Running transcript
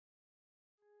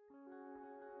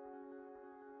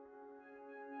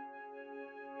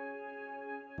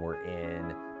We're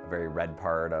in a very red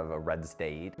part of a red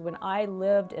state. When I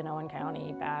lived in Owen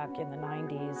County back in the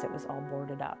 90s, it was all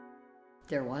boarded up.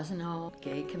 There was no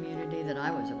gay community that I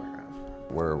was aware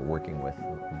of. We're working with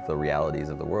the realities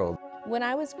of the world. When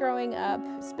I was growing up,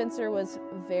 Spencer was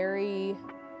very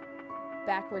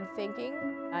backward thinking.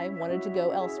 I wanted to go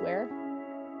elsewhere.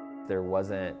 There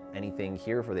wasn't anything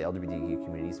here for the LGBTQ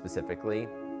community specifically,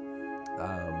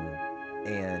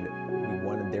 and we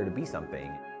wanted there to be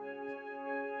something.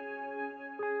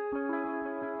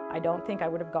 I don't think I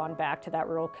would have gone back to that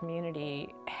rural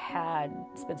community had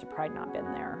Spencer Pride not been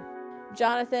there.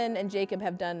 Jonathan and Jacob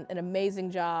have done an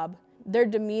amazing job. Their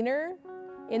demeanor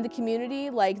in the community,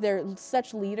 like they're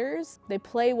such leaders, they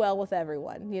play well with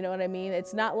everyone, you know what I mean?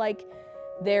 It's not like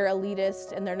they're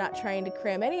elitist and they're not trying to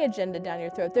cram any agenda down your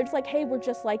throat. They're just like, hey, we're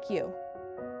just like you.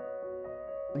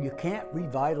 You can't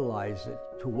revitalize it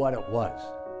to what it was.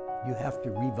 You have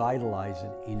to revitalize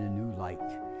it in a new light.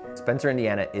 Spencer,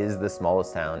 Indiana is the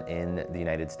smallest town in the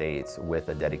United States with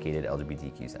a dedicated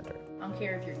LGBTQ center. I don't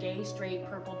care if you're gay, straight,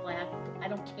 purple, black, I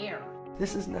don't care.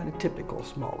 This is not a typical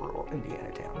small rural Indiana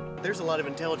town. There's a lot of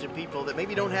intelligent people that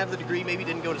maybe don't have the degree, maybe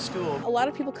didn't go to school. A lot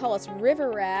of people call us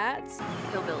river rats.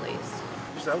 Hillbillies.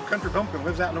 Just an old country bumpkin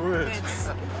lives out in the woods. It's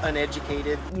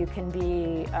uneducated. You can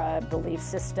be a belief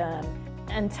system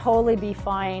and totally be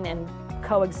fine and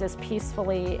coexist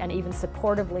peacefully and even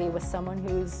supportively with someone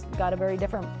who's got a very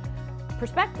different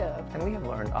perspective. And we have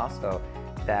learned also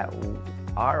that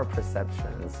our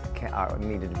perceptions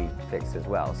needed to be fixed as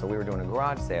well. So we were doing a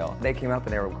garage sale. They came up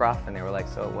and they were gruff and they were like,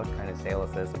 so what kind of sale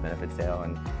is this? A benefit sale,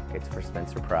 and it's for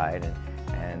Spencer Pride,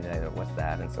 and what's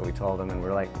that? And so we told them, and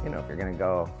we're like, you know, if you're gonna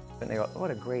go, and they go, what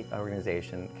a great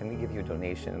organization. Can we give you a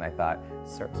donation? And I thought,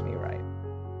 serves me right.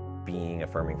 Being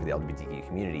affirming for the LGBTQ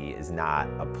community is not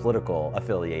a political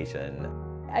affiliation.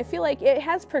 I feel like it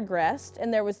has progressed,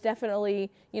 and there was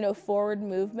definitely, you know, forward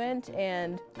movement,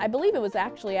 and I believe it was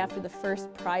actually after the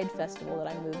first Pride Festival that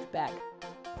I moved back.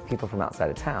 People from outside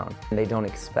of town, they don't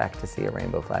expect to see a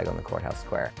rainbow flag on the courthouse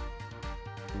square.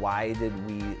 Why did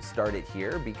we start it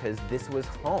here? Because this was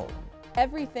home.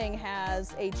 Everything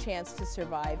has a chance to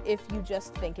survive if you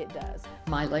just think it does.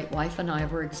 My late wife and I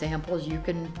were examples. You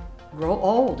can grow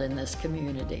old in this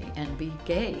community and be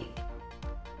gay.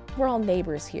 We're all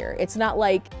neighbors here. It's not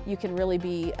like you can really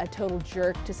be a total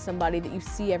jerk to somebody that you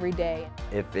see every day.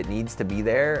 If it needs to be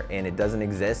there and it doesn't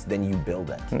exist, then you build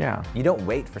it. Yeah. You don't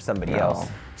wait for somebody else.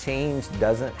 Change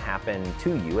doesn't happen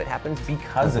to you, it happens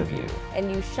because of you.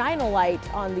 And you shine a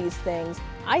light on these things.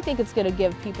 I think it's going to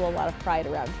give people a lot of pride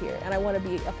around here, and I want to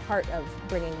be a part of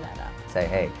bringing that up. Say,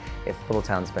 hey, if Little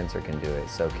Town Spencer can do it,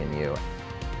 so can you.